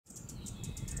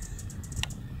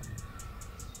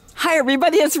Hi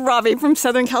everybody, it's Robbie from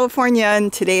Southern California,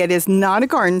 and today it is not a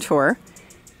garden tour.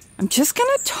 I'm just going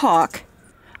to talk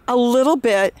a little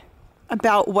bit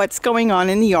about what's going on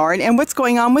in the yard and what's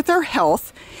going on with our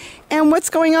health and what's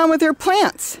going on with our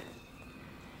plants.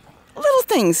 Little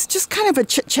things, just kind of a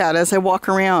chit chat as I walk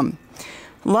around.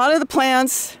 A lot of the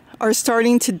plants are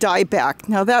starting to die back.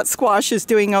 Now that squash is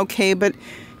doing okay, but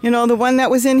you know, the one that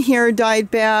was in here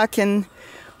died back, and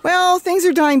well, things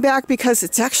are dying back because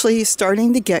it's actually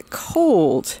starting to get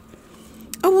cold.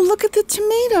 Oh, look at the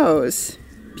tomatoes.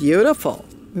 Beautiful.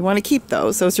 We want to keep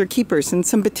those. Those are keepers, and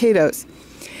some potatoes.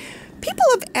 People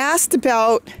have asked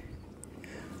about,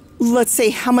 let's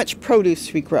say, how much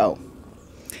produce we grow.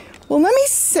 Well, let me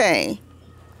say,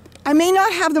 I may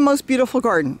not have the most beautiful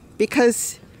garden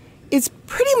because it's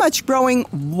pretty much growing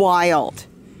wild.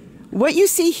 What you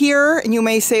see here, and you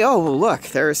may say, oh, well, look,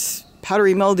 there's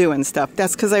powdery mildew and stuff.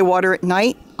 That's because I water at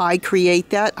night. I create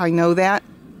that. I know that.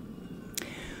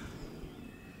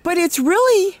 But it's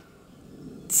really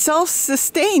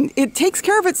self-sustained. It takes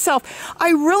care of itself. I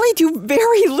really do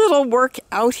very little work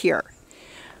out here.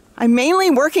 I'm mainly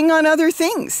working on other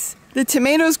things. The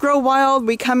tomatoes grow wild.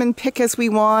 We come and pick as we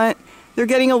want. They're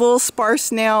getting a little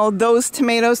sparse now. Those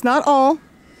tomatoes, not all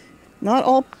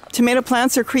tomato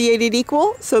plants are created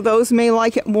equal, so those may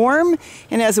like it warm.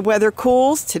 And as the weather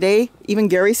cools, today, even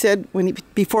Gary said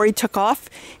before he took off,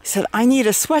 he said, I need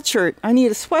a sweatshirt, I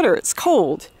need a sweater, it's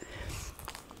cold.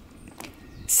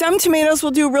 Some tomatoes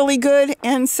will do really good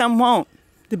and some won't.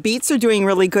 The beets are doing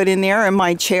really good in there in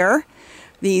my chair.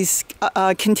 These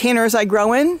containers I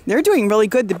grow in, they're doing really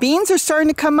good. The beans are starting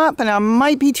to come up, and I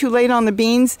might be too late on the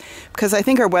beans because I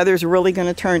think our weather's really going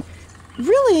to turn.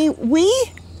 Really, we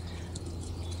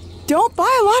don't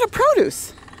buy a lot of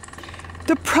produce.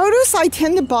 The produce I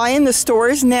tend to buy in the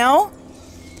stores now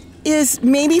is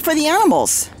maybe for the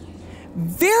animals.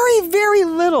 Very, very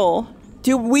little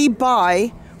do we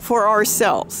buy for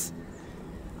ourselves.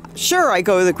 Sure, I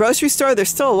go to the grocery store. There's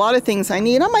still a lot of things I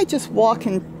need. I might just walk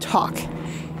and talk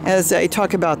as I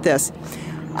talk about this.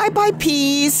 I buy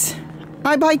peas.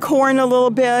 I buy corn a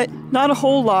little bit, not a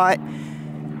whole lot.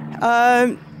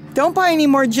 Don't buy any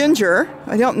more ginger.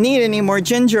 I don't need any more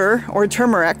ginger or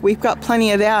turmeric. We've got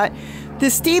plenty of that. The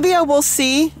stevia, we'll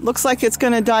see. Looks like it's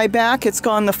going to die back. It's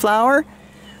gone the flower.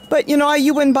 But, you know,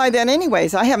 you wouldn't buy that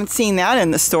anyways. I haven't seen that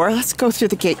in the store. Let's go through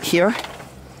the gate here.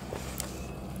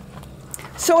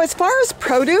 So as far as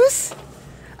produce,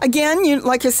 again,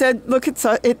 like I said, look,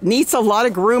 it needs a lot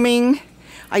of grooming.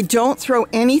 I don't throw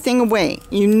anything away.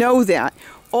 You know that.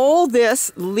 All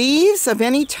this, leaves of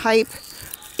any type,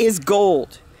 is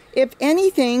gold. If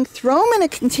anything, throw them in a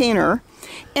container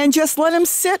and just let them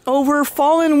sit over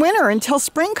fall and winter until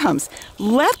spring comes.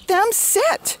 Let them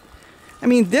sit. I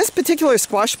mean, this particular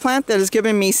squash plant that has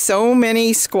given me so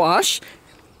many squash,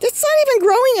 it's not even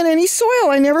growing in any soil.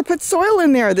 I never put soil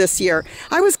in there this year.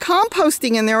 I was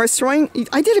composting in there.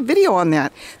 I did a video on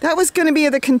that. That was going to be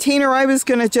the container I was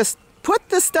going to just put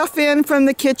the stuff in from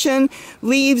the kitchen,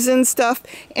 leaves and stuff,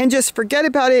 and just forget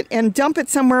about it and dump it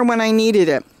somewhere when I needed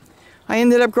it. I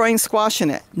ended up growing squash in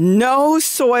it. No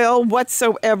soil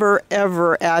whatsoever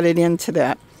ever added into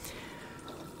that.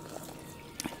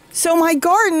 So my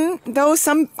garden, though,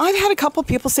 I've had a couple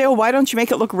people say, oh, why don't you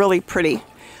make it look really pretty?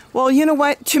 Well, you know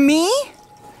what? To me,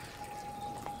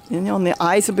 you know, in the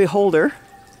eyes of the beholder,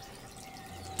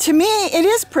 to me, it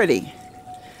is pretty.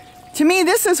 To me,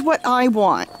 this is what I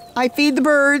want. I feed the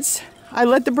birds. I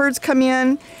let the birds come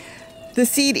in. The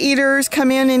seed eaters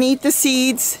come in and eat the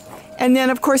seeds. And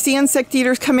then, of course, the insect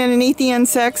eaters come in and eat the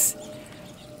insects.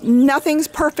 Nothing's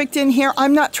perfect in here.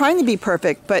 I'm not trying to be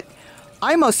perfect, but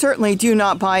I most certainly do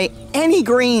not buy any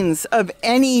greens of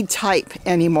any type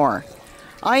anymore.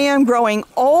 I am growing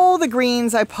all the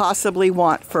greens I possibly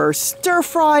want for stir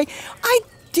fry. I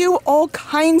do all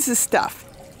kinds of stuff.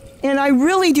 And I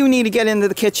really do need to get into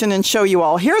the kitchen and show you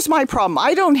all. Here's my problem.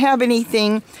 I don't have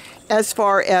anything as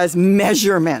far as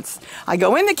measurements. I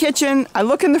go in the kitchen, I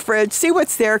look in the fridge, see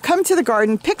what's there, come to the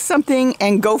garden, pick something,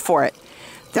 and go for it.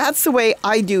 That's the way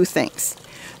I do things.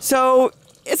 So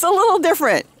it's a little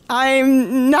different.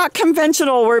 I'm not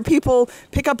conventional where people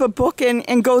pick up a book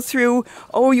and go through,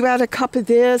 oh, you add a cup of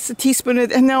this, a teaspoon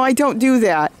of, and no, I don't do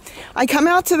that. I come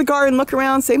out to the garden, look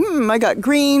around, say, I got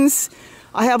greens.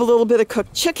 I have a little bit of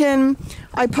cooked chicken.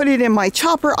 I put it in my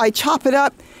chopper. I chop it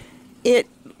up. It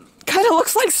kind of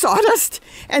looks like sawdust.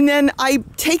 And then I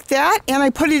take that and I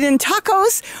put it in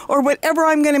tacos or whatever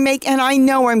I'm going to make, and I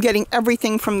know I'm getting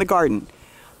everything from the garden.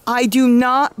 I do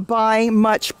not buy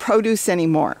much produce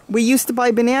anymore. We used to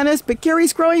buy bananas, but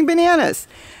Gary's growing bananas.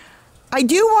 I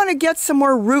do want to get some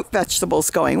more root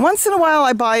vegetables going. Once in a while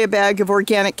I buy a bag of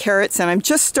organic carrots, and I'm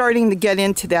just starting to get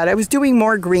into that. I was doing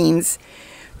more greens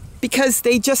because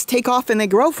they just take off and they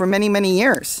grow for many, many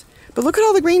years. But look at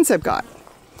all the greens I've got.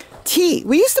 Tea.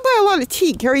 We used to buy a lot of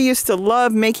tea. Gary used to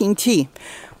love making tea.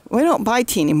 We don't buy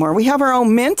tea anymore. We have our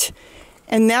own mint,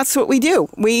 and that's what we do.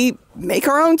 We make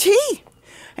our own tea.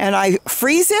 And I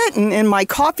freeze it, and in my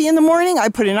coffee in the morning, I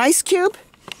put an ice cube.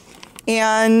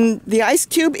 And the ice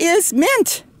cube is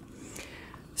mint.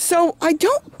 So I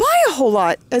don't buy a whole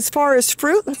lot as far as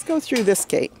fruit. Let's go through this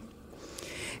gate.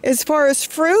 As far as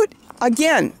fruit,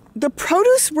 again, the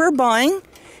produce we're buying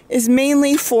is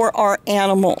mainly for our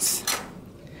animals.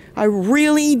 I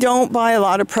really don't buy a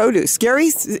lot of produce.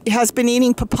 Gary has been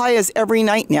eating papayas every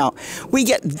night now. We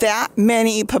get that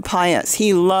many papayas.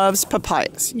 He loves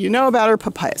papayas. You know about our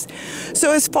papayas.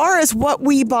 So as far as what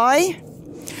we buy,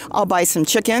 I'll buy some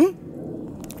chicken.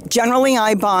 Generally,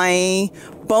 I buy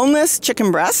boneless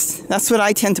chicken breasts. That's what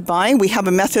I tend to buy. We have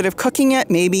a method of cooking it.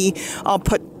 Maybe I'll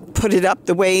put it up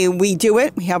the way we do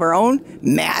it. We have our own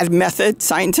mad method,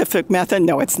 scientific method.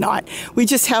 No, it's not. We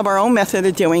just have our own method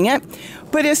of doing it.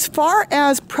 But as far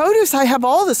as produce, I have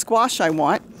all the squash I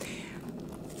want.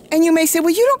 And you may say, well,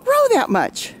 you don't grow that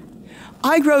much.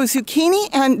 I grow zucchini,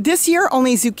 and this year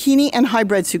only zucchini and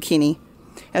hybrid zucchini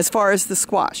as far as the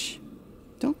squash.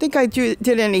 Don't think I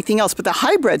did anything else, but the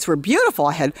hybrids were beautiful.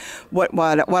 I had what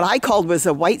I called was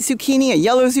a white zucchini, a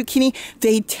yellow zucchini.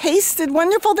 They tasted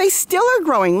wonderful. They still are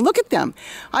growing. Look at them.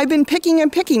 I've been picking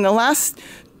and picking. The last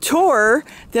tour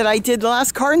that I did, the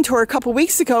last garden tour a couple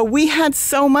weeks ago, we had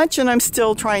so much, and I'm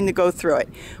still trying to go through it.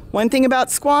 One thing about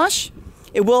squash,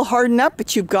 it will harden up,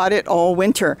 but you've got it all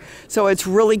winter. So it's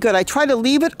really good. I try to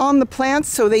leave it on the plants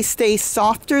so they stay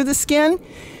softer, the skin.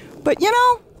 But you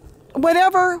know,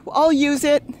 whatever, I'll use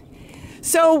it.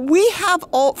 So we have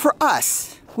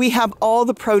we have all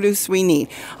the produce we need.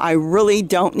 I really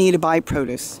don't need to buy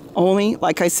produce. Only,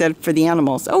 like I said, for the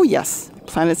animals. Oh yes,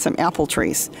 planted some apple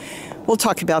trees. We'll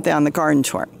talk about that on the garden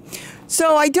tour.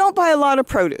 So I don't buy a lot of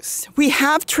produce. We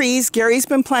have trees. Gary's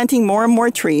been planting more and more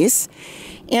trees.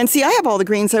 And see, I have all the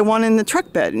greens I want in the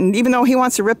truck bed. And even though he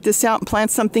wants to rip this out and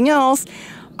plant something else,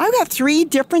 I've got 3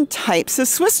 different types of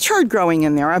Swiss chard growing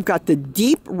in there. I've got the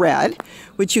deep red,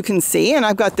 which you can see, and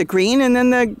I've got the green and then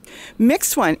the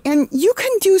mixed one. And you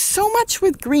can do so much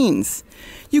with greens.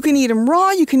 You can eat them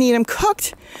raw, you can eat them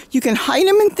cooked, you can hide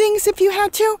them in things if you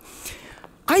had to.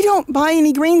 I don't buy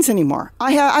any greens anymore.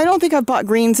 I don't think I've bought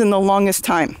greens in the longest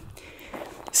time.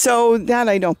 So that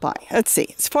I don't buy. Let's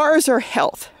see. As far as our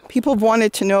health, people have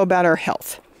wanted to know about our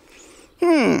health.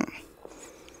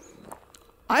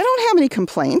 I don't have any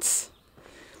complaints.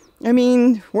 I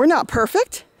mean, we're not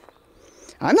perfect.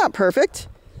 I'm not perfect.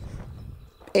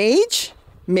 Age?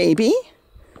 Maybe.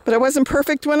 But I wasn't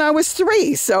perfect when I was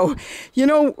 3. So, you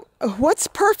know, what's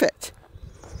perfect?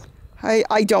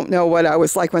 I don't know what I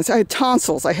was like once. I had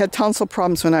tonsils. I had tonsil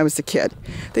problems when I was a kid.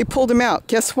 They pulled them out.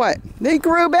 Guess what? They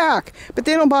grew back, but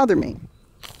they don't bother me.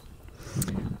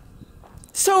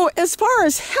 So as far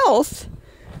as health,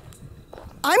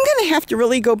 I'm going to have to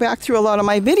really go back through a lot of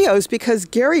my videos because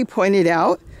Gary pointed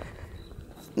out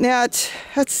that,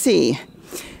 let's see,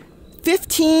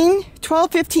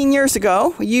 12, 15 years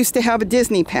ago, we used to have a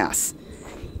Disney pass,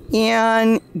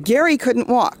 and Gary couldn't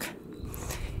walk.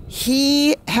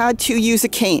 He had to use a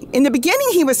cane. In the beginning,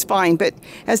 he was fine, but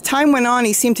as time went on,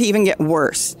 he seemed to even get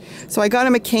worse. So I got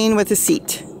him a cane with a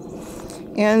seat.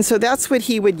 And so that's what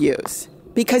he would use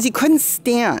because he couldn't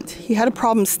stand. He had a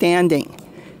problem standing.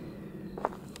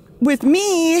 With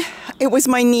me, it was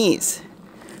my knees.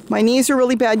 My knees are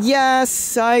really bad.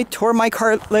 Yes, I tore my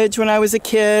cartilage when I was a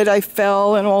kid. I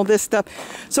fell and all this stuff.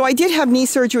 So I did have knee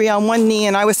surgery on one knee,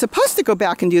 and I was supposed to go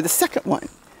back and do the second one.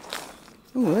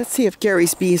 Ooh, let's see if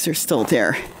Gary's bees are still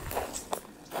there.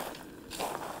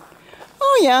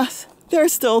 Oh, yes, they're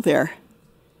still there.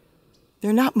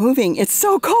 They're not moving. It's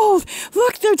so cold.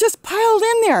 Look, they're just piled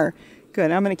in there.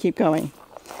 Good, I'm going to keep going.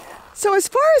 So as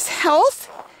far as health,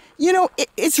 you know,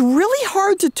 it's really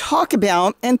hard to talk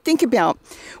about and think about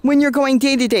when you're going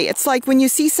day to day. It's like when you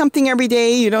see something every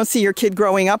day, you don't see your kid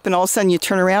growing up, and all of a sudden you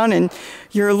turn around and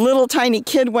your little tiny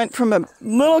kid went from a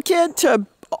little kid to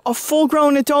a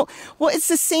full-grown adult. Well, it's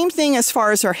the same thing as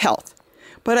far as our health.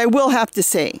 But I will have to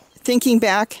say, thinking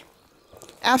back,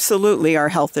 absolutely our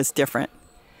health is different.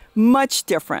 Much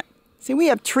different. See, we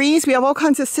have trees. We have all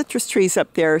kinds of citrus trees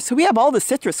up there. So we have all the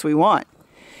citrus we want.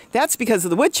 That's because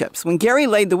of the wood chips. When Gary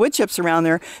laid the wood chips around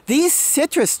there, these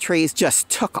citrus trees just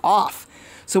took off.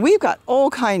 So we've got all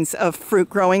kinds of fruit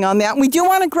growing on that. And we do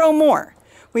want to grow more.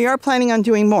 We are planning on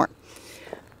doing more.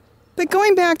 But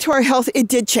going back to our health, it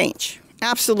did change.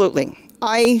 Absolutely.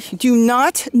 I do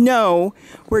not know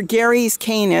where Gary's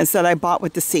cane is that I bought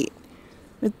with the seat.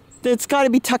 It's got to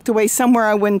be tucked away somewhere.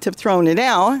 I wouldn't have thrown it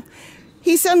out.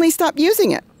 He suddenly stopped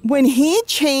using it. When he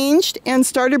changed and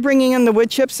started bringing in the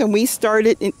wood chips and we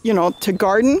started, to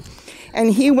garden,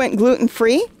 and he went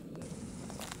gluten-free,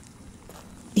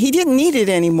 he didn't need it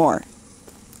anymore.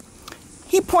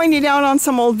 He pointed out on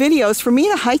some old videos, for me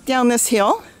to hike down this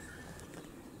hill,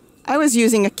 I was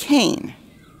using a cane.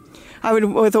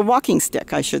 With a walking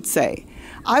stick, I should say.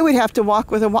 I would have to walk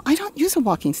with I don't use a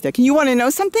walking stick. And you want to know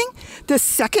something? The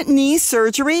second knee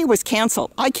surgery was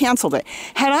canceled. I canceled it.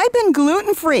 Had I been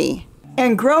gluten-free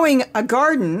and growing a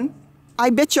garden, I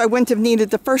bet you I wouldn't have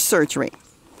needed the first surgery.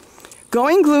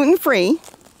 Going gluten-free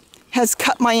has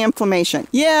cut my inflammation.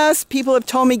 Yes, people have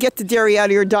told me get the dairy out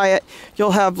of your diet,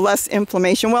 you'll have less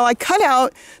inflammation. Well, I cut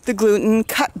out the gluten,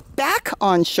 cut back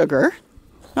on sugar.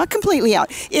 Not completely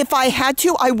out. If I had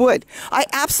to, I would. I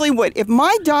absolutely would. If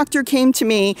my doctor came to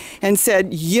me and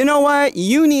said, you know what,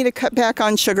 you need to cut back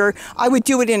on sugar, I would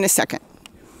do it in a second.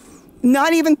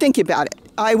 Not even think about it.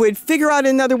 I would figure out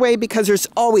another way, because there's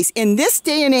always, in this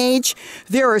day and age,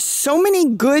 there are so many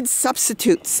good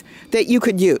substitutes that you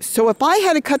could use. So if I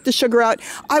had to cut the sugar out,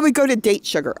 I would go to date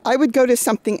sugar. I would go to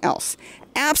something else.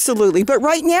 Absolutely. But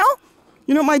right now,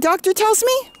 you know what my doctor tells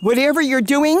me? Whatever you're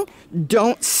doing,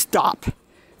 don't stop.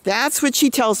 That's what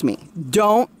she tells me.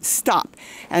 Don't stop.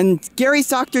 And Gary's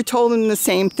doctor told him the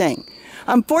same thing.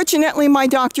 Unfortunately, my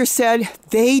doctor said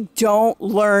they don't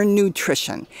learn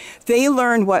nutrition. They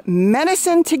learn what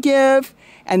medicine to give,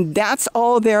 and that's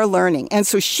all they're learning. And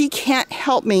so she can't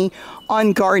help me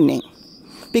on gardening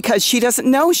because she doesn't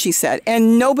know, she said.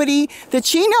 And nobody that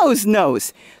she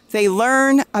knows. They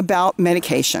learn about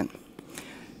medication.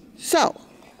 So,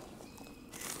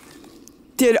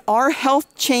 did our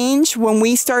health change when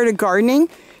we started gardening?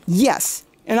 Yes.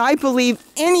 And I believe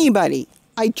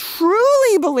I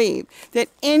truly believe that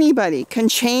anybody can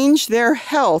change their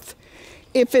health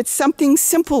if it's something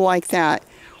simple like that,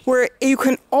 where you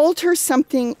can alter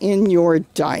something in your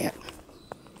diet.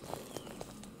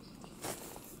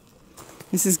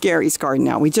 This is Gary's garden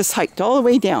now. We just hiked all the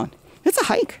way down. It's a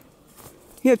hike.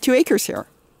 You have 2 acres here.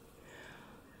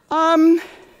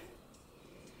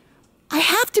 I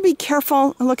have to be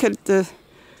careful. Look at the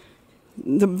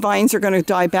vines are going to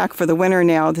die back for the winter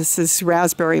now. This is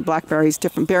raspberry, blackberries,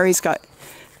 different berries.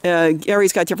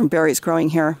 Gary's got different berries growing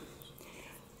here.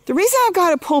 The reason I've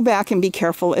got to pull back and be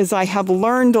careful is I have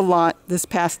learned a lot this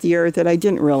past year that I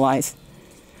didn't realize.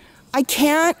 I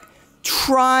can't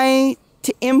try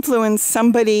to influence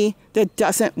somebody that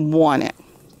doesn't want it.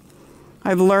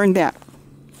 I've learned that.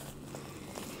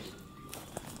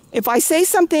 If I say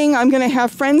something, I'm going to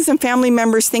have friends and family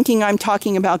members thinking I'm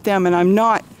talking about them, and I'm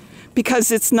not,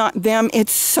 because it's not them,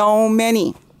 it's so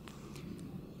many.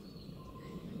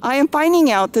 I am finding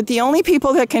out that the only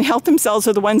people that can help themselves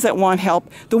are the ones that want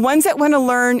help, the ones that want to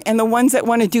learn, and the ones that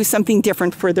want to do something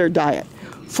different for their diet,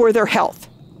 for their health.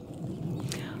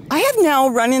 I have now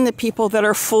run into people that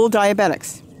are full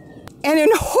diabetics. And in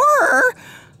horror,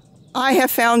 I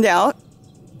have found out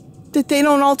that they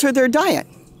don't alter their diet.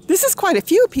 This is quite a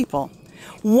few people,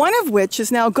 one of which is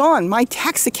now gone, my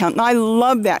tax accountant. I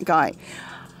love that guy.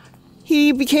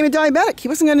 He became a diabetic. He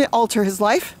wasn't going to alter his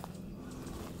life.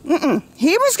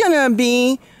 He was going to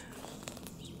be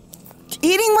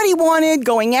eating what he wanted,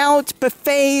 going out,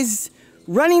 buffets,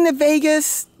 running to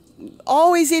Vegas,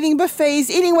 always eating buffets,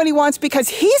 eating what he wants, because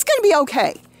he's going to be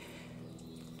okay.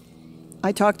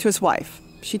 I talked to his wife.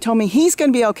 She told me he's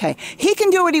going to be okay. He can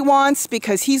do what he wants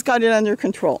because he's got it under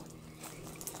control.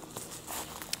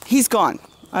 He's gone.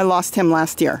 I lost him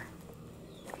last year.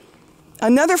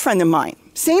 Another friend of mine,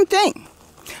 same thing.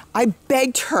 I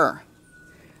begged her,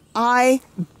 my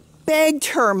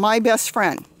best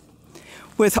friend,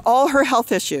 with all her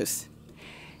health issues.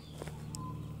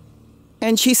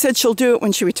 And she said she'll do it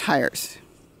when she retires.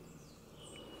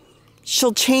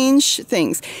 She'll change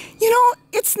things. You know,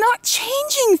 it's not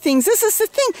changing things. This is the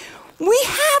thing. We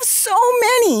have so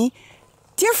many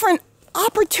different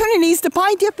opportunities to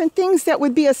buy different things that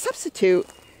would be a substitute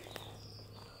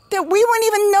that we wouldn't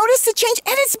even notice the change.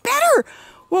 And it's better.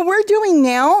 What we're doing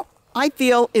now, I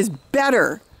feel, is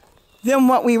better than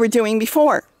what we were doing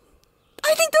before.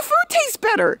 I think the food tastes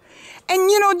better.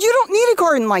 And you know, you don't need a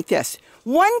garden like this.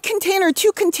 1 container,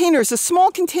 2 containers, a small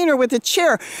container with a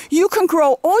chair. You can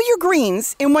grow all your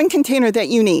greens in 1 container that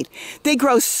you need. They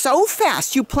grow so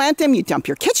fast. You plant them, you dump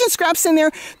your kitchen scraps in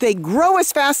there. They grow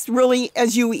as fast, really,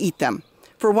 as you eat them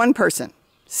for 1 person.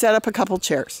 Set up a couple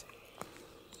chairs.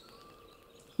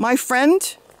 My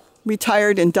friend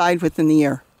retired and died within the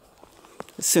year,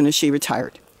 as soon as she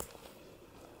retired.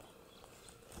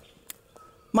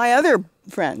 My other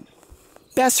friend,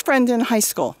 best friend in high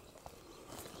school.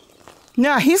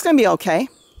 Now, he's going to be okay.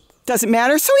 Doesn't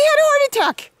matter. So he had a heart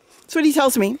attack. That's what he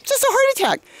tells me. Just a heart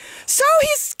attack. So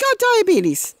he's got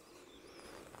diabetes.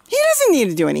 He doesn't need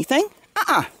to do anything.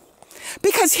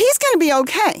 Because he's going to be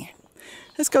okay.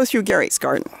 Let's go through Gary's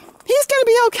garden. He's going to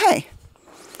be okay.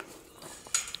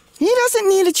 He doesn't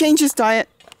need to change his diet.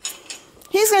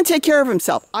 He's going to take care of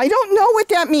himself. I don't know what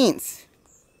that means.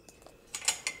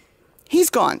 He's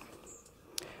gone.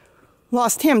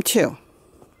 Lost him too.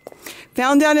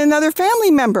 Found out another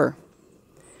family member,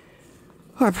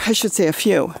 or I should say a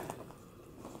few,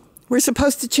 were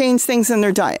supposed to change things in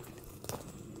their diet.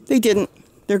 They didn't.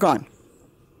 They're gone.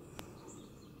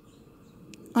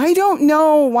 I don't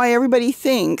know why everybody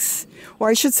thinks, or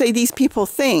I should say these people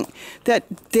think, that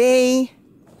they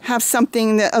have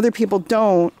something that other people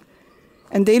don't,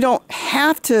 and they don't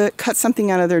have to cut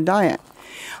something out of their diet.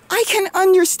 I can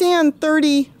understand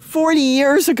 30, 40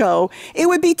 years ago, it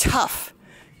would be tough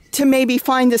to maybe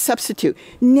find a substitute.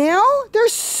 Now,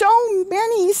 there's so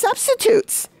many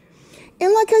substitutes.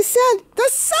 And like I said, the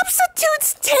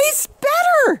substitutes taste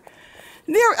better.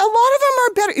 A lot of them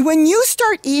are better. When you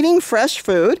start eating fresh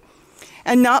food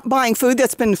and not buying food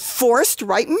that's been forced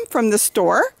ripened from the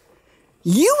store,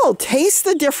 you will taste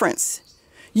the difference.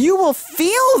 You will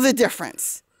feel the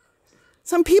difference.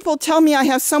 Some people tell me I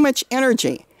have so much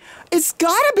energy. It's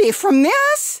got to be from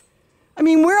this. I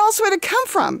mean, where else would it come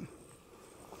from?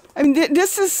 I mean,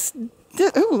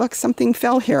 oh, look, something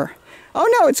fell here. Oh,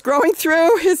 no, it's growing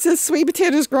through. His sweet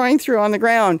potatoes growing through on the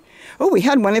ground. Oh, we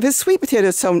had one of his sweet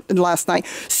potatoes sown last night.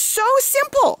 So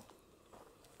simple.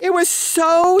 It was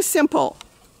so simple.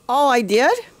 All I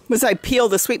did was I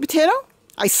peeled the sweet potato.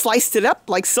 I sliced it up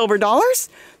like silver dollars,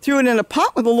 threw it in a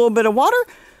pot with a little bit of water,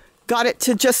 got it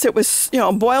to just,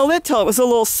 boiled it till it was a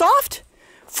little soft,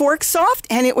 fork soft,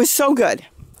 and it was so good.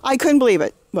 I couldn't believe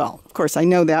it. Well, of course, I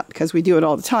know that because we do it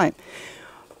all the time.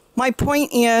 My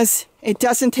point is, it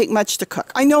doesn't take much to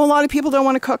cook. I know a lot of people don't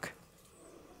want to cook.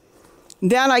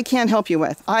 That I can't help you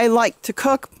with. I like to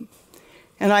cook,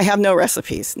 and I have no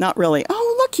recipes. Not really.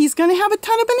 Oh, look, he's going to have a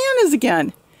ton of bananas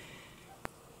again.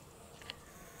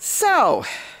 So,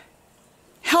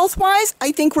 health-wise,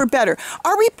 I think we're better.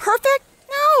 Are we perfect?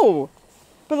 No.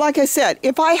 But like I said,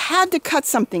 if I had to cut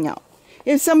something out,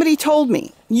 if somebody told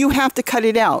me, you have to cut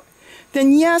it out,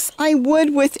 then yes, I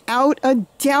would without a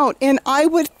doubt. And I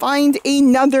would find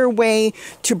another way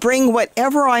to bring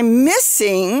whatever I'm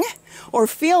missing or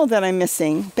feel that I'm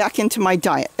missing back into my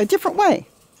diet, a different way.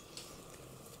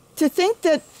 To think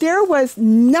that there was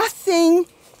nothing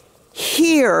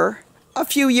here a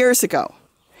few years ago,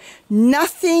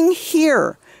 nothing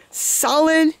here,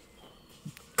 solid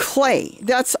clay.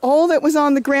 That's all that was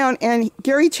on the ground, and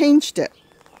Gary changed it.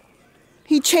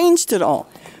 He changed it all.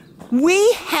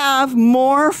 We have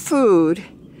more food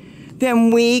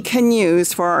than we can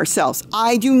use for ourselves.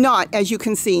 I do not, as you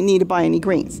can see, need to buy any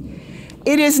greens.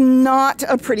 It is not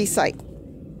a pretty sight.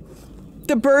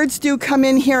 The birds do come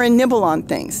in here and nibble on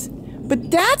things,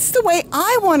 but that's the way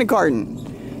I want to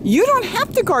garden. You don't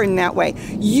have to garden that way.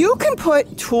 You can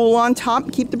put tulle on top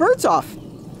and keep the birds off.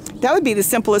 That would be the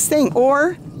simplest thing.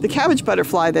 Or the cabbage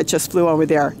butterfly that just flew over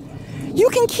there. You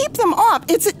can keep them off.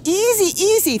 It's an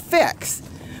easy fix.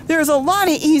 There's a lot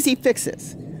of easy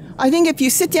fixes. I think if you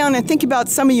sit down and think about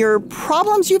some of your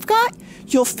problems you've got,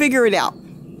 you'll figure it out.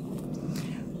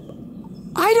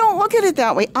 I don't look at it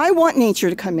that way. I want nature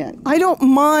to come in. I don't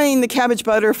mind the cabbage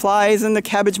butterflies and the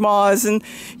cabbage moths and,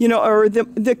 or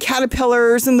the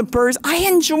caterpillars and the birds. I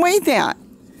enjoy that.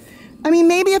 I mean,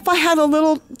 maybe if I had a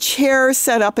little chair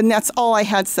set up and that's all I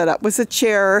had set up was a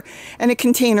chair and a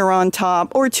container on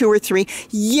top, or 2 or 3,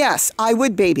 yes, I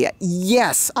would baby it.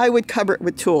 Yes, I would cover it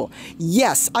with tulle.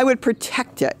 Yes, I would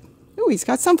protect it. Ooh, he's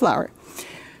got sunflower.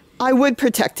 I would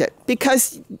protect it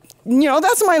because,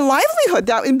 that's my livelihood.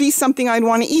 That would be something I'd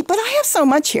want to eat, but I have so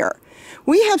much here.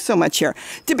 We have so much here.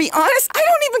 To be honest, I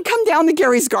don't even come down to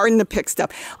Gary's garden to pick stuff.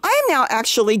 I am now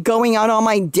actually going out on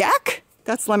my deck.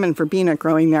 That's lemon verbena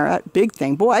growing there, that big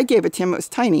thing. Boy, I gave it to him. It was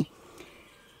tiny.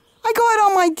 I go out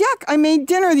on my deck. I made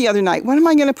dinner the other night. What am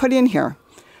I going to put in here?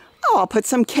 Oh, I'll put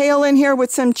some kale in here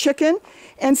with some chicken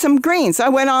and some greens. I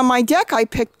went on my deck. I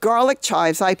picked garlic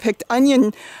chives. I picked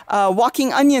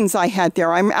walking onions I had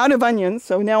there. I'm out of onions,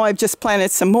 so now I've just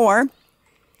planted some more.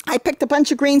 I picked a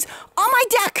bunch of greens on my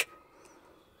deck.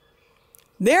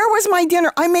 There was my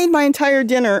dinner. I made my entire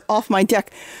dinner off my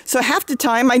deck. So half the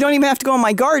time, I don't even have to go in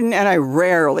my garden, and I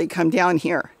rarely come down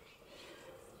here.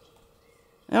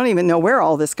 I don't even know where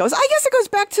all this goes. I guess it goes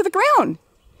back to the ground.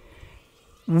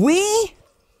 We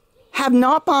Have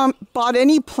not bought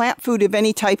any plant food of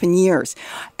any type in years.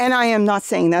 And I am not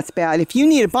saying that's bad. If you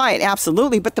need to buy it,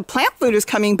 absolutely. But the plant food is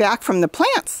coming back from the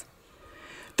plants.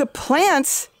 The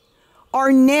plants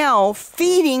are now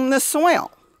feeding the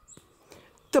soil.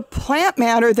 The plant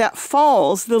matter that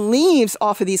falls, the leaves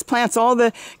off of these plants, all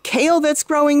the kale that's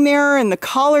growing there and the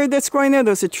collard that's growing there,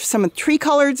 those are some of the tree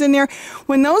collards in there.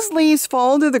 When those leaves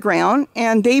fall to the ground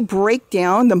and they break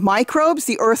down, the microbes,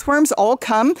 the earthworms all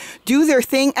come, do their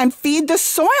thing and feed the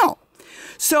soil.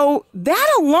 So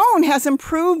that alone has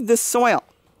improved the soil.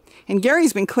 And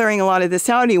Gary's been clearing a lot of this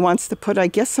out. He wants to put, I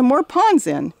guess, some more ponds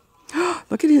in.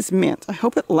 Look at his mint. I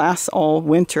hope it lasts all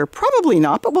winter. Probably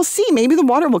not, but we'll see. Maybe the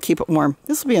water will keep it warm.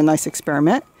 This will be a nice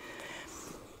experiment.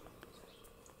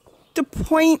 The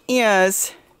point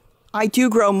is, I do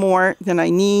grow more than I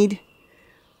need.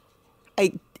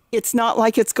 It's not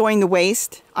like it's going to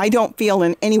waste. I don't feel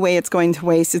in any way it's going to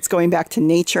waste. It's going back to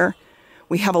nature.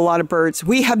 We have a lot of birds.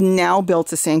 We have now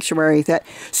built a sanctuary that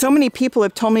so many people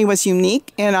have told me was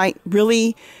unique, and I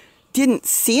really didn't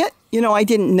see it. You know, I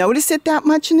didn't notice it that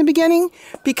much in the beginning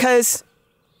because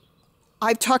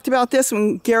I've talked about this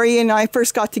when Gary and I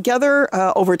first got together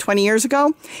over 20 years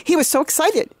ago. He was so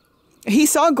excited. He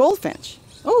saw a goldfinch.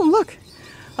 Oh, look,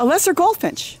 a lesser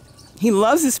goldfinch. He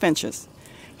loves his finches.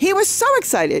 He was so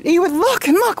excited. He would look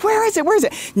and look, where is it? Where is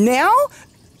it? Now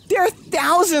there are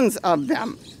thousands of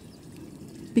them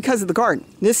because of the garden.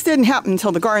 This didn't happen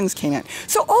until the gardens came in.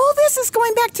 So all this is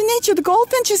going back to nature. The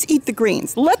goldfinches eat the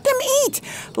greens. Let them eat.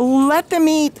 Let them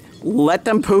eat. Let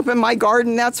them poop in my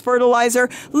garden. That's fertilizer.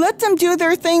 Let them do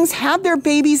their things, have their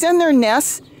babies in their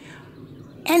nests,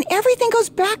 and everything goes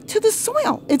back to the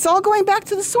soil. It's all going back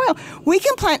to the soil. We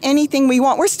can plant anything we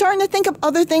want. We're starting to think of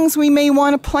other things we may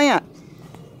want to plant.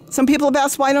 Some people have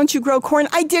asked, why don't you grow corn?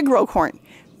 I did grow corn.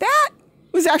 That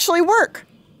was actually work.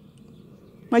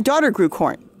 My daughter grew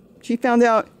corn. She found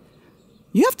out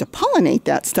you have to pollinate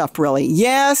that stuff, really.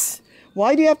 Yes.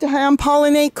 Why do you have to hand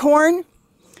pollinate corn?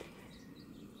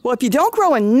 Well, if you don't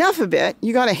grow enough of it,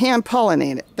 you got to hand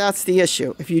pollinate it. That's the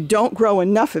issue. If you don't grow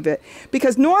enough of it,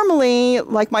 because normally,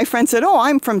 like my friend said, oh,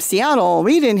 I'm from Seattle.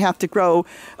 We didn't have to grow.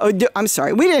 We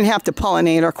didn't have to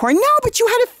pollinate our corn. No, but you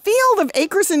had a field of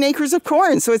acres and acres of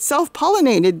corn, so it's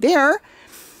self-pollinated there.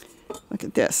 Look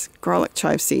at this, garlic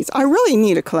chive seeds. I really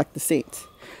need to collect the seeds.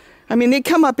 I mean, they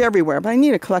come up everywhere, but I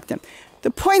need to collect them.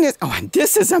 The point is, oh, and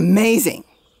this is amazing.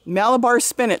 Malabar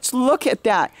spinach, look at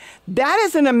that. That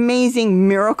is an amazing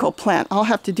miracle plant. I'll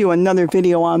have to do another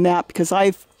video on that because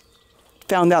I've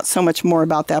found out so much more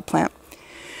about that plant.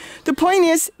 The point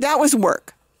is, that was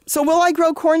work. So will I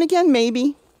grow corn again?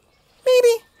 Maybe.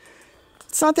 Maybe.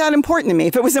 It's not that important to me.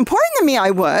 If it was important to me,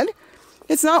 I would.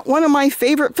 It's not one of my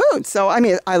favorite foods. So, I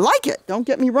mean, I like it. Don't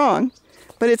get me wrong.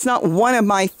 But it's not one of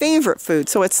my favorite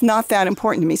foods, so it's not that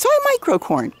important to me. So I might grow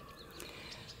corn.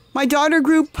 My daughter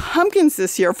grew pumpkins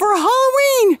this year for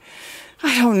Halloween.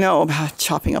 I don't know about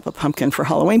chopping up a pumpkin for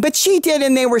Halloween, but she did,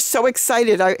 and they were so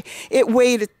excited. It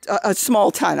weighed a small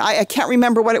ton. I can't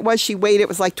remember what it was. She weighed, it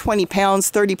was like 20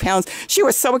 pounds, 30 pounds. She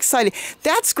was so excited.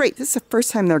 That's great. This is the first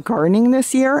time they're gardening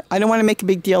this year. I don't want to make a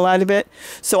big deal out of it,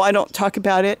 so I don't talk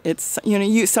about it. It's, you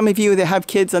know, some of you that have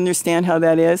kids understand how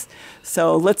that is.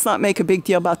 So let's not make a big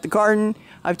deal about the garden.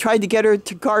 I've tried to get her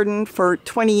to garden for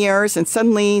 20 years, and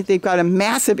suddenly they've got a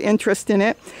massive interest in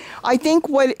it. I think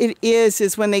what it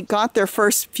is when they got their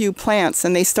first few plants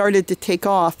and they started to take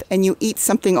off, and you eat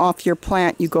something off your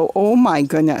plant, you go, oh my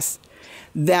goodness,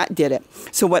 that did it.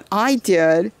 So what I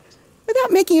did, without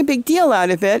making a big deal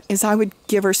out of it, is I would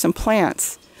give her some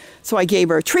plants. So I gave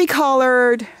her a tree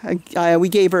collard, we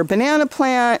gave her a banana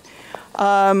plant,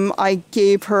 I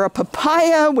gave her a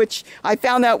papaya, which I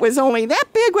found out was only that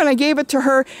big when I gave it to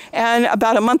her. And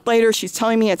about a month later, she's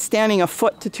telling me it's standing 1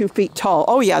 foot to 2 feet tall.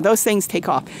 Oh yeah, those things take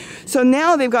off. So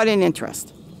now they've got an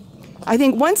interest. I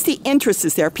think once the interest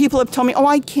is there, people have told me, oh,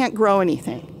 I can't grow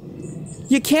anything.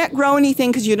 You can't grow anything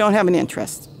because you don't have an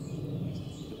interest.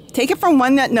 Take it from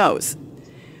one that knows.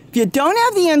 If you don't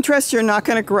have the interest, you're not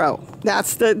going to grow.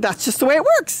 That's just the way it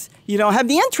works. You don't have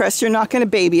the interest, you're not going to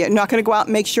baby it. You're not going to go out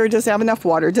and make sure it doesn't have enough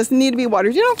water. It doesn't need to be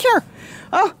watered. You don't care.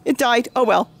 Oh, it died. Oh,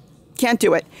 well, can't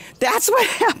do it. That's what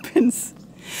happens.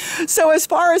 So as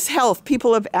far as health,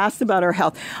 people have asked about our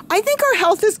health. I think our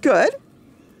health is good.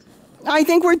 I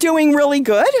think we're doing really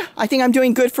good. I think I'm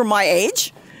doing good for my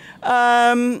age.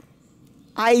 I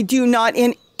do not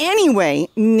in any way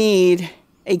need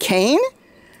a cane.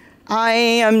 I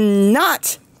am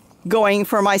not going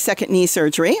for my second knee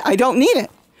surgery. I don't need it.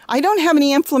 I don't have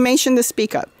any inflammation to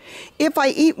speak of. If I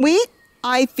eat wheat,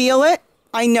 I feel it.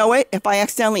 I know it. If I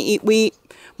accidentally eat wheat,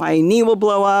 My knee will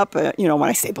blow up. You know, when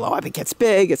I say blow up, it gets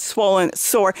big, it's swollen, it's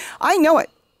sore. I know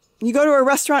it. You go to a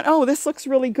restaurant, oh, this looks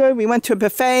really good. We went to a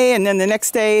buffet, and then the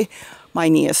next day, my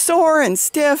knee is sore and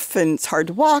stiff, and it's hard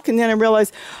to walk. And then I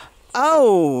realized,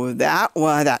 oh,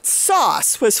 that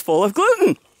sauce was full of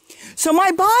gluten. So my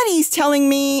body's telling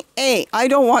me, hey, I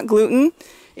don't want gluten.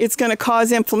 It's going to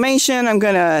cause inflammation. I'm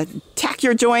going to attack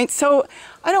your joints. So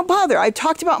I don't bother. I've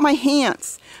talked about my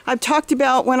hands. I've talked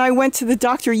about when I went to the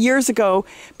doctor years ago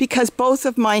because both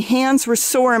of my hands were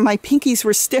sore and my pinkies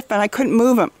were stiff and I couldn't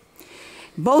move them.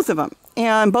 Both of them,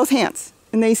 and both hands.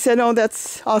 And they said, oh,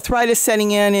 that's arthritis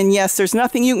setting in, and yes, there's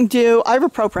nothing you can do.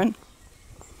 Ibuprofen.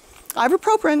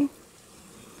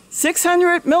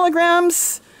 600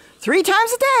 milligrams 3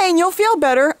 times a day, and you'll feel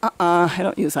better. I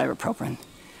don't use ibuprofen.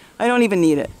 I don't even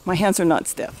need it. My hands are not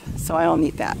stiff, so I don't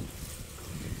need that.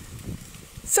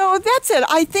 So that's it.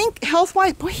 I think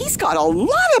health-wise, boy, he's got a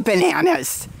lot of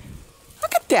bananas.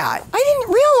 Look at that. I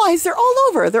didn't realize they're all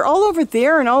over. They're all over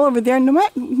there and all over there.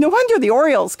 No wonder the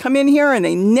Orioles come in here and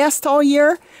they nest all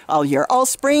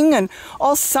spring and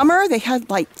all summer. They had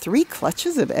like 3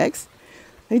 clutches of eggs.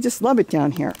 They just love it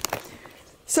down here.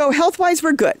 So health-wise,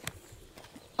 we're good.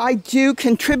 I do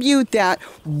contribute that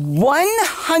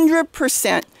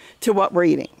 100% to what we're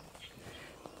eating.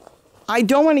 I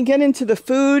don't want to get into the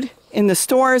food in the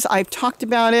stores. I've talked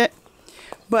about it,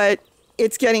 but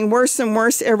it's getting worse and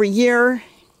worse every year.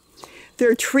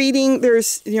 They're treating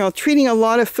a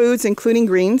lot of foods, including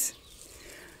greens.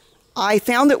 I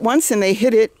found it once and they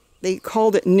hid it. They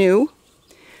called it new.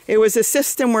 It was a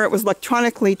system where it was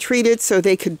electronically treated so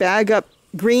they could bag up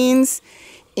greens,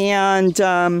 and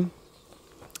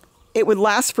it would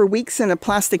last for weeks in a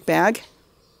plastic bag.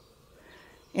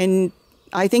 And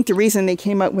I think the reason they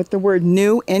came up with the word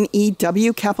new,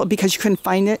 N-E-W, capital, because you couldn't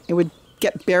find it. It would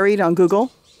get buried on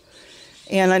Google.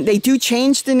 And they do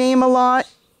change the name a lot,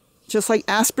 just like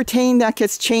aspartame, that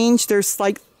gets changed. There's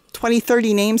like 20,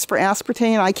 30 names for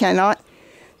aspartame. I cannot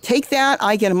take that.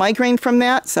 I get a migraine from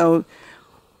that. So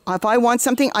if I want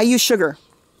something, I use sugar.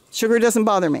 Sugar doesn't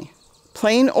bother me.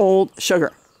 Plain old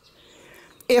sugar.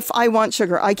 If I want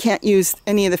sugar, I can't use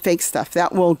any of the fake stuff.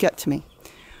 That will get to me.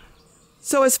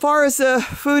 So as far as the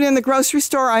food in the grocery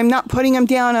store, I'm not putting them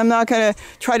down. I'm not going to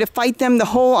try to fight them. The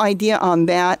whole idea on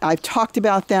that, I've talked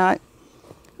about that.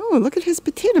 Oh, look at his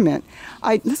potato mint.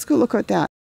 Let's go look at that.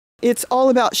 It's all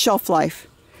about shelf life.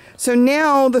 So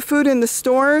now the food in the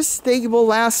stores, they will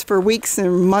last for weeks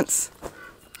and months.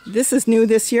 This is new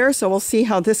this year, so we'll see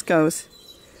how this goes.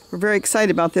 We're very excited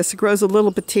about this. It grows a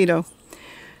little potato.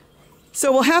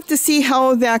 So we'll have to see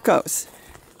how that goes.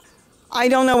 I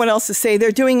don't know what else to say.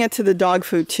 They're doing it to the dog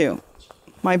food too.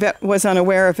 My vet was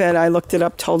unaware of it. I looked it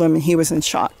up, told him, and he was in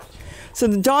shock. So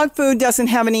the dog food doesn't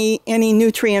have any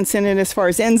nutrients in it as far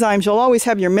as enzymes. You'll always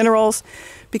have your minerals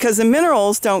because the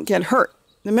minerals don't get hurt.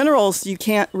 The minerals you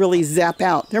can't really zap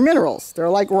out. They're minerals. They're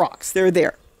like rocks. They're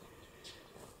there.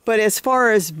 But as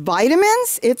far as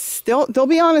vitamins, they'll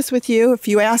be honest with you. If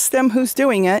you ask them who's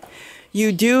doing it,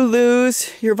 you do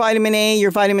lose your vitamin A,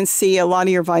 your vitamin C, a lot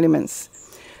of your vitamins.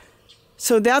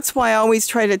 So that's why I always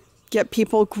try to get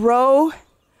people grow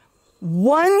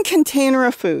 1 container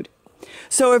of food.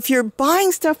 So if you're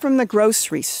buying stuff from the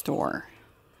grocery store,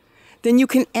 then you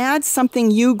can add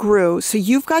something you grew. So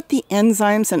you've got the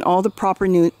enzymes and all the proper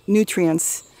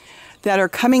nutrients that are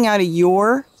coming out of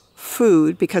your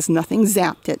food because nothing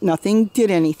zapped it, nothing did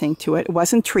anything to it, it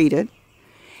wasn't treated.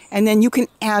 And then you can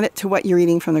add it to what you're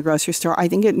eating from the grocery store. I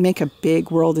think it'd make a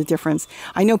big world of difference.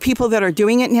 I know people that are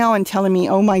doing it now and telling me,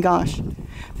 oh my gosh,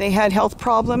 they had health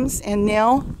problems and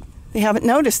now they haven't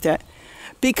noticed it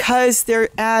because they're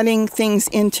adding things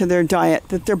into their diet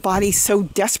that their body so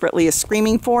desperately is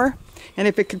screaming for. And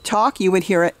if it could talk, you would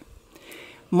hear it.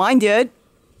 Mine did,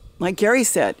 like Gary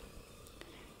said.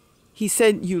 He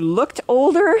said, you looked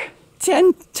older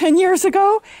 10 years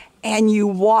ago and you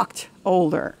walked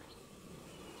older.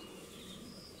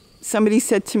 Somebody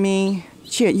said to me,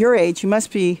 gee, at your age, you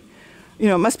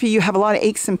have a lot of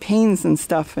aches and pains and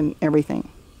stuff and everything.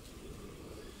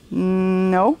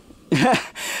 No.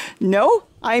 No.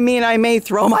 I mean, I may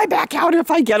throw my back out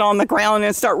if I get on the ground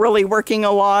and start really working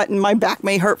a lot and my back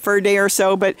may hurt for a day or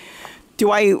so, but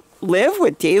do I live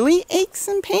with daily aches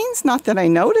and pains? Not that I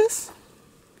notice.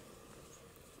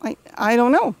 I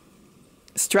don't know.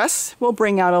 Stress will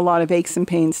bring out a lot of aches and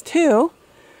pains too.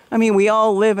 I mean, we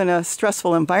all live in a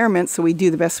stressful environment, so we do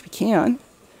the best we can.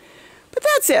 But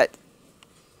that's it.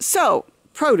 So,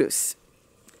 produce.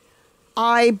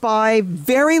 I buy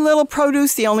very little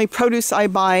produce. The only produce I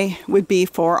buy would be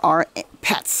for our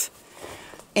pets.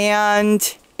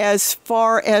 And as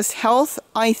far as health,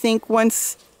 I think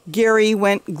once Gary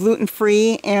went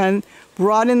gluten-free and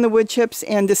brought in the wood chips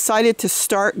and decided to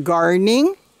start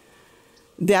gardening,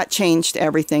 that changed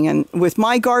everything. And with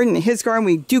my garden and his garden,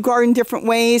 we do garden different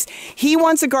ways. He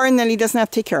wants a garden that he doesn't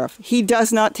have to take care of. He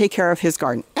does not take care of his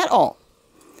garden at all.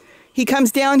 He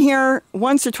comes down here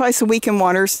once or twice a week and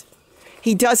waters.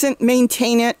 He doesn't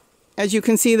maintain it. As you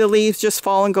can see, the leaves just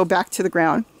fall and go back to the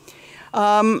ground.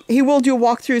 He will do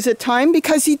walkthroughs at time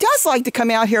because he does like to come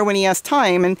out here when he has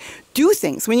time and do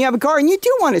things. When you have a garden, you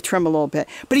do want to trim a little bit,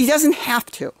 but he doesn't have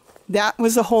to. That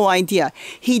was the whole idea.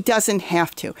 He doesn't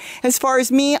have to. As far as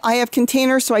me, I have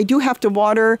containers, so I do have to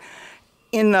water.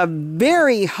 In the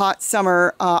very hot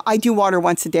summer, I do water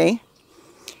once a day.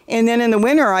 And then in the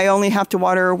winter, I only have to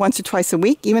water once or twice a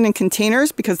week, even in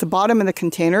containers, because the bottom of the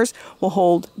containers will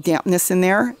hold dampness in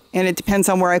there. And it depends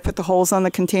on where I put the holes on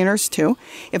the containers, too.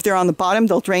 If they're on the bottom,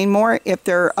 they'll drain more. If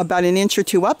they're about an inch or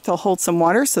two up, they'll hold some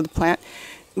water, so the plant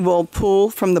will pull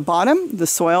from the bottom. The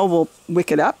soil will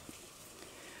wick it up.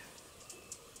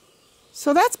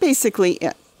 So that's basically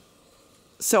it.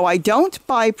 So I don't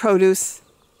buy produce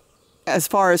as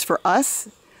far as for us.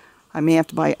 I may have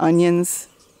to buy onions.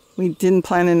 We didn't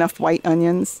plant enough white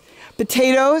onions.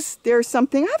 Potatoes, there's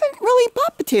something. I haven't really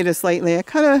bought potatoes lately. I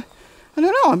don't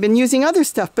know. I've been using other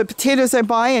stuff, but potatoes I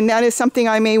buy, and that is something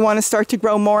I may want to start to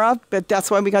grow more of, but that's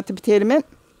why we got the potato mint.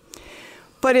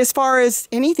 But as far as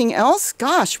anything else,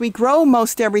 gosh, we grow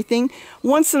most everything.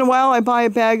 Once in a while, I buy a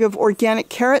bag of organic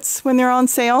carrots when they're on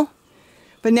sale.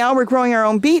 But now we're growing our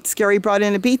own beets. Gary brought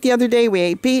in a beet the other day. We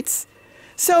ate beets.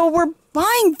 So we're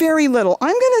buying very little.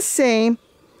 I'm going to say,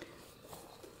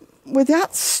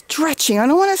 without stretching, I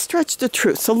don't want to stretch the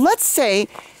truth. So let's say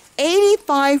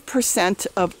 85%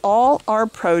 of all our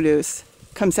produce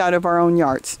comes out of our own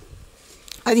yards.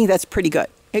 I think that's pretty good.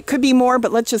 It could be more,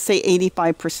 but let's just say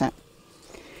 85%.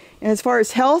 And as far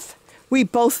as health, we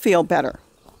both feel better.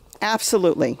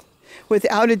 Absolutely.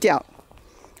 Without a doubt.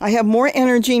 I have more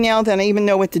energy now than I even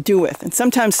know what to do with. And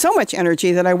sometimes so much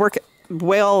energy that I work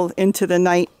well into the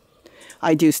night.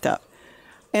 I do stuff.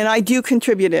 And I do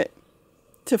contribute it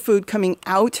to food coming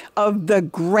out of the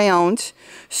ground,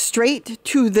 straight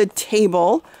to the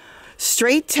table,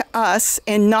 straight to us,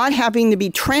 and not having to be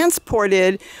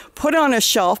transported, put on a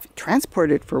shelf,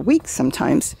 transported for weeks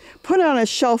sometimes, put on a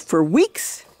shelf for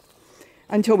weeks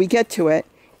until we get to it.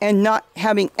 And not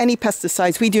having any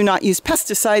pesticides. We do not use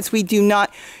pesticides. We do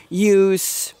not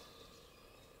use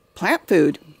plant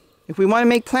food. If we want to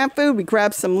make plant food, we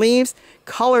grab some leaves.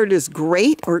 Colored is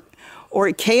great.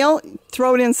 Or kale,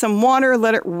 throw it in some water,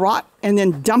 let it rot, and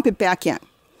then dump it back in.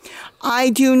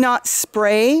 I do not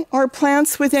spray our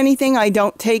plants with anything. I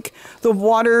don't take the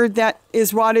water that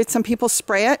is rotted. Some people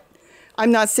spray it.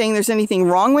 I'm not saying there's anything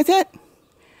wrong with it.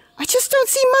 I just don't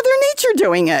see Mother Nature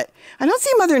doing it. I don't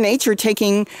see Mother Nature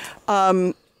taking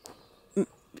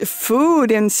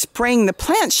food and spraying the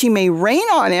plant. She may rain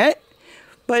on it,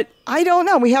 but I don't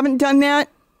know. We haven't done that.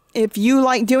 If you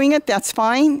like doing it, that's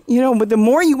fine. You know, but the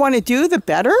more you want to do, the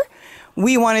better.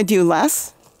 We want to do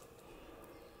less.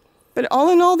 But all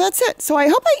in all, that's it. So I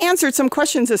hope I answered some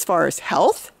questions as far as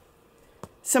health,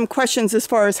 some questions as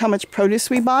far as how much produce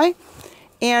we buy.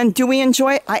 And do we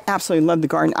enjoy it? I absolutely love the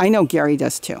garden. I know Gary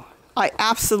does too. I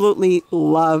absolutely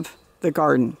love the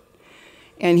garden.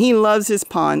 And he loves his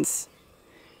ponds.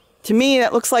 To me,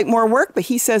 that looks like more work, but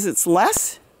he says it's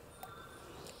less.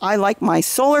 I like my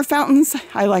solar fountains.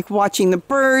 I like watching the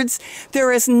birds.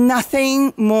 There is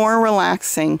nothing more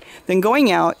relaxing than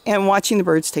going out and watching the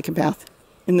birds take a bath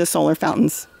in the solar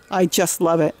fountains. I just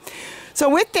love it. So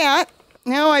with that,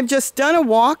 now I've just done a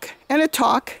walk and a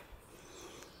talk.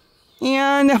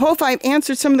 And I hope I've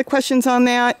answered some of the questions on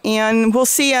that. And we'll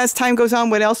see as time goes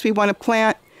on what else we want to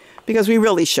plant, because we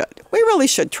really should. We really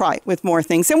should try with more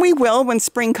things. And we will when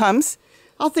spring comes.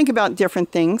 I'll think about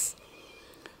different things.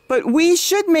 But we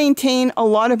should maintain a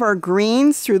lot of our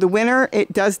greens through the winter.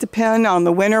 It does depend on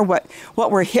the winter. What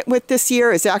we're hit with this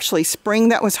year is actually spring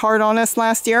that was hard on us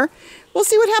last year. We'll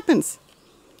see what happens.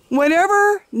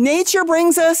 Whatever nature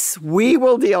brings us, we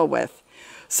will deal with.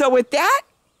 So with that,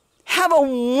 have a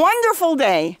wonderful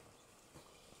day.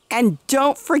 And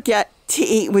don't forget to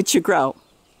eat what you grow.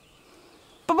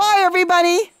 Bye-bye,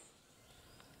 everybody.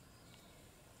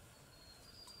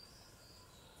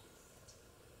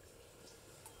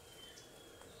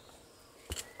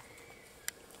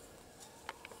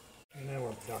 And now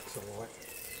we're ducks or what?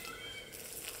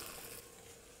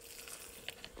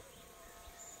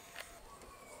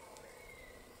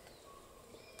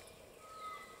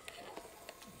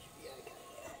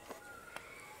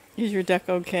 Is your duck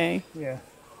okay? Yeah.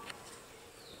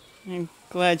 I'm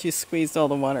glad you squeezed all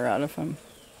the water out of him.